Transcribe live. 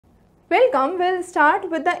Welcome. We'll start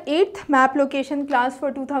with the 8th map location class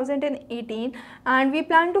for 2018 and we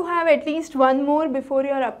plan to have at least one more before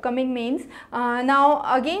your upcoming mains. Now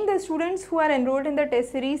again, the students who are enrolled in the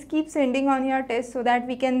test series, keep sending on your test so that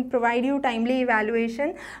we can provide you timely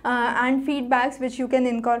evaluation and feedbacks which you can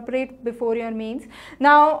incorporate before your mains.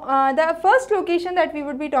 Now the first location that we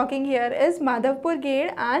would be talking here is Madhavpur,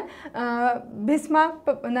 Ghed and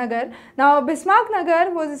Bhismarkmagar. Now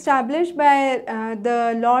Bhismarkmagar was established by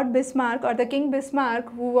the Lord Bismarck or the King Bismarck,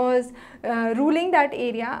 who was ruling that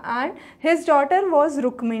area, and his daughter was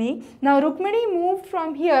Rukmini. Now Rukmini moved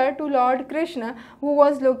from here to Lord Krishna, who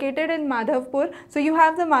was located in Madhavpur. So you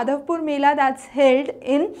have the Madhavpur Mela that's held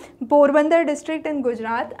in Porbandar district in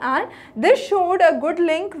Gujarat, and this showed a good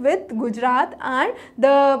link with Gujarat and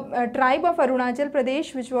the tribe of Arunachal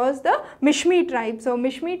Pradesh, which was the Mishmi tribe. So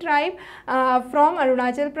Mishmi tribe from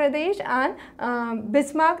Arunachal Pradesh and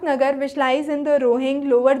Bhismarkmagar, which lies in the Rohing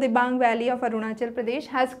lower Dibang valley of Arunachal Pradesh,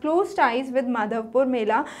 has close ties with Madhavpur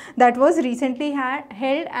Mela that was recently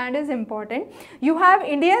held and is important. You have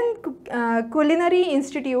Indian Culinary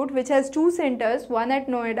Institute, which has two centers, one at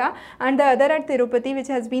Noida and the other at Tirupati, which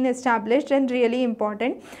has been established and really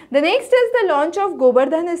important. The next is the launch of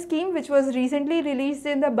Govardhan scheme, which was recently released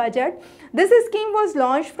in the budget. This scheme was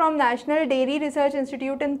launched from National Dairy Research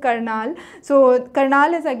Institute in Karnal. So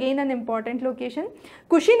Karnal is again an important location.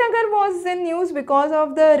 Kushinagar was in news because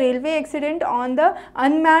of the railway accident on the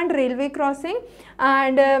unmanned railway crossing,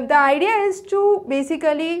 and the idea is to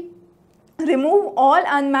basically remove all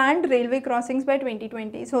unmanned railway crossings by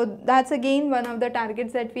 2020. So that's again one of the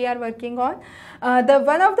targets that we are working on.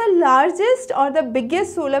 One of the largest or the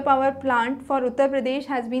biggest solar power plant for Uttar Pradesh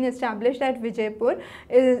has been established at Vijaypur.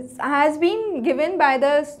 Has been given by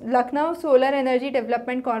the Lucknow Solar Energy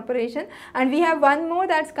Development Corporation, and we have one more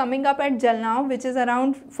that's coming up at Jalaun, which is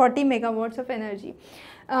around 40 megawatts of energy.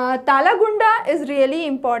 Talagunda is really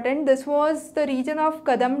important. This was the region of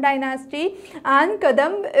Kadam dynasty, and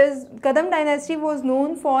Kadam dynasty was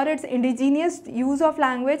known for its indigenous use of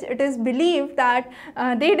language. It is believed that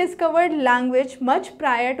they discovered language much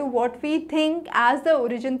prior to what we think as the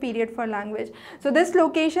origin period for language. So this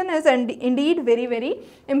location is indeed very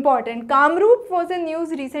important. Kamrup was in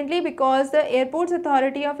news recently because the Airports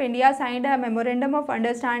Authority of India signed a memorandum of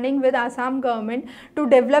understanding with Assam government to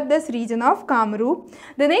develop this region of Kamrup.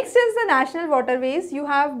 The next is the National Waterways. You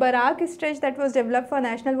have Barak stretch that was developed for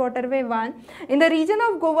National Waterway 1. In the region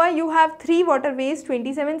of Goa, you have 3 waterways,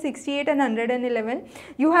 27, 68 and 111.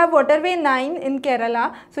 You have Waterway 9 in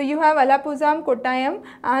Kerala. So you have Alappuzham, Kottayam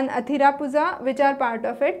and Athirapuza, which are part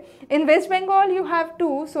of it. In West Bengal, you have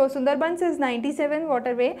 2. So Sundarbans is 97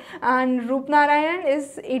 waterway and Rupnarayan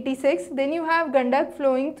is 86. Then you have Gandak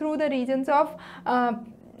flowing through the regions of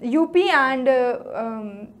UP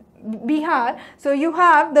and Bihar. So you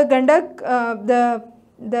have the Gandak,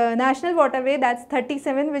 the national waterway, that's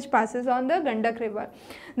 37, which passes on the Gandak river.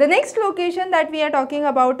 The next location that we are talking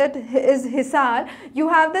about is Hisar. You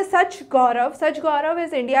have the Sach Gaurav. Sach Gaurav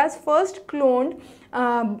is India's first cloned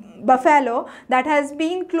buffalo that has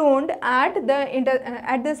been cloned at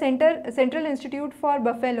the Central Institute for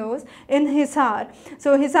Buffaloes in Hisar.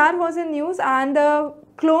 So Hisar was in news, and the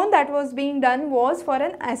clone that was being done was for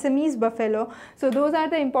an Assamese buffalo. So those are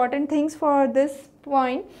the important things for this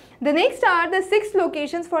point. The next are the 6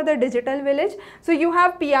 locations for the digital village. So you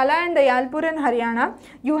have Piyala and Dayalpur in Haryana.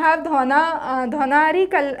 You have Dhanauri,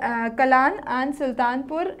 Kalan and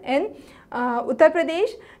Sultanpur in Uttar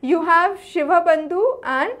Pradesh. You have Shivbabudih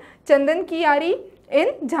and Chandankiyari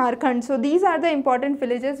in Jharkhand. So these are the important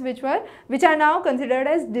villages which are now considered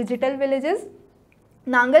as digital villages.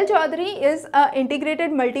 Nangal Chaudhary is an integrated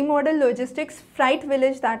multimodal logistics freight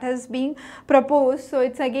village that has been proposed. So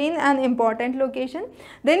it's again an important location.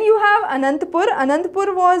 Then you have Anantapur.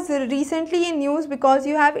 Anantapur was recently in news because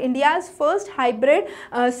you have India's first hybrid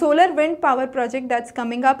solar wind power project that's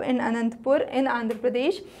coming up in Anantapur in Andhra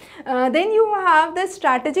Pradesh. Then you have the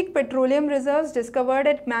strategic petroleum reserves discovered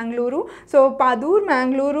at Mangalore. So Padur,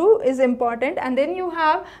 Mangalore is important, and then you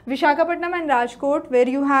have Vishakhapatnam and Rajkot, where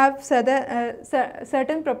you have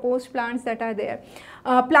certain proposed plants that are there.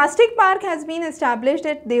 Plastic park has been established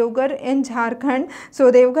at Devghar in Jharkhand. So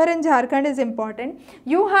Devghar in Jharkhand is important.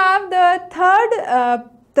 You have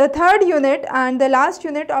the third unit and the last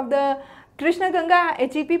unit of the Krishna Ganga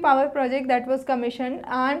HEP power project that was commissioned,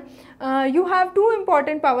 and You have two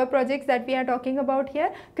important power projects that we are talking about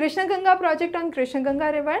here, Krishna Ganga project on Krishna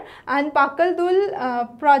Ganga river and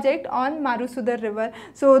Pakaldul project on Marusudar river.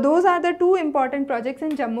 So those are the two important projects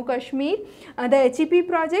in Jammu Kashmir. The HEP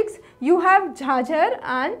projects, you have Jhajjar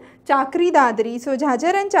and Chakri Dadri. So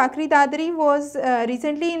Jhajjar and Chakri Dadri was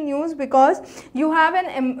recently in news because you have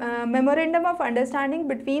an memorandum of understanding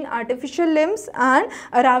between Artificial Limbs and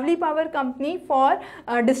Aravali Power Company for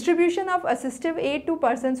distribution of assistive aid to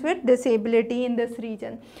persons with disability in this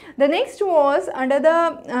region. The next was under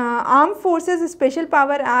the Armed Forces Special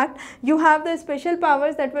Power Act. You have the special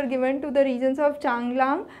powers that were given to the regions of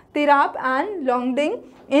Changlang, Tirap and Longding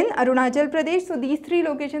in Arunachal Pradesh. So these three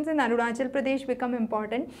locations in Arunachal Pradesh become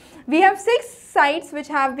important. We have 6 sites which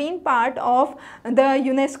have been part of the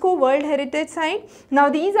UNESCO World Heritage Site. Now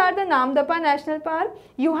these are the Namdapha National Park.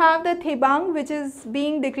 You have the Thebang, which is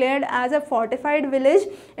being declared as a fortified village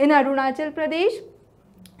in Arunachal Pradesh.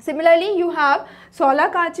 Similarly, you have Sola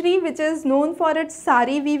Kachri, which is known for its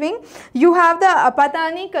sari weaving. You have the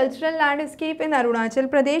Apatani cultural landscape in Arunachal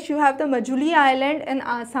Pradesh. You have the Majuli Island in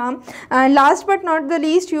Assam. And last but not the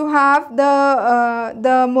least, you have the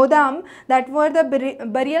Modam, that were the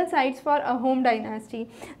burial sites for Ahom dynasty.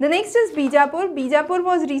 The next is Bijapur. Bijapur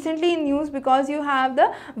was recently in news because you have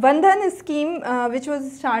the Vandhan scheme which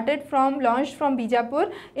was launched from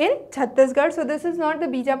Bijapur in Chhattisgarh. So this is not the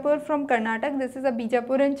Bijapur from Karnataka, this is a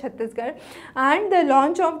Bijapur in Chhattisgarh, and the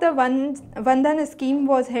launch of the Vandhan scheme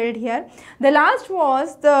was held here. The last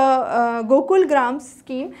was the Gokul Gram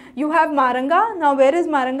scheme. You have Maranga. Now where is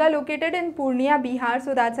Maranga located? In Purnia, Bihar.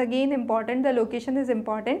 So that's again important, the location is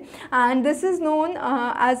important, and this is known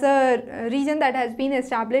as a region that has been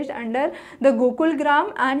established under the Gokul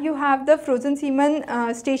Gram, and you have the frozen semen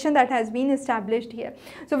station that has been established here.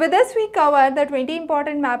 So with this we cover the 20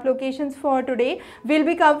 important map locations for today. We will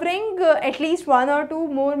be covering at least 1 or 2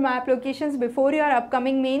 more map locations before your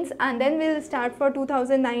upcoming mains, and then we will start for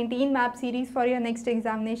 2019 map series for your next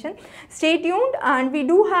examination. Stay tuned, and we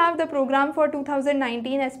do have the program for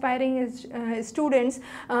 2019 aspiring students,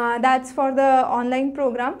 that's for the online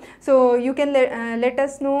program. So you can let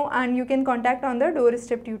us know, and you can contact on the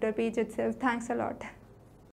doorstep tutor page itself. Thanks a lot.